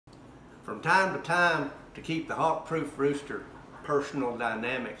From time to time, to keep the Hawk-Proof Rooster personal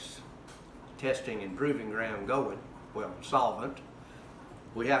dynamics testing and proving ground going, well, solvent,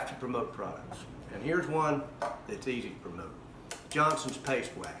 we have to promote products. And here's one that's easy to promote. Johnson's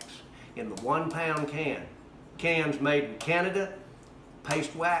Paste Wax. In the 1 pound cans made in Canada,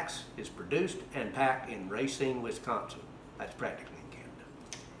 Paste Wax is produced and packed in Racine, Wisconsin. That's practically in Canada.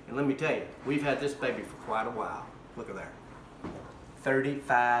 And let me tell you, we've had this baby for quite a while. Look at that.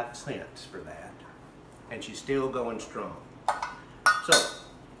 35 cents for that. And she's still going strong. So,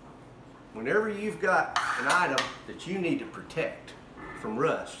 whenever you've got an item that you need to protect from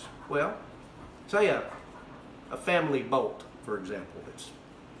rust, well, say a family bolt, for example, that's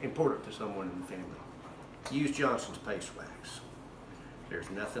important to someone in the family. Use Johnson's Paste Wax. There's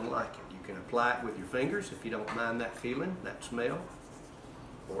nothing like it. You can apply it with your fingers if you don't mind that feeling, that smell,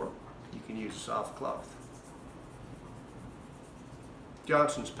 or you can use a soft cloth.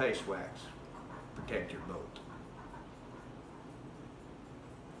 Johnson's Paste Wax. Protect your bolt.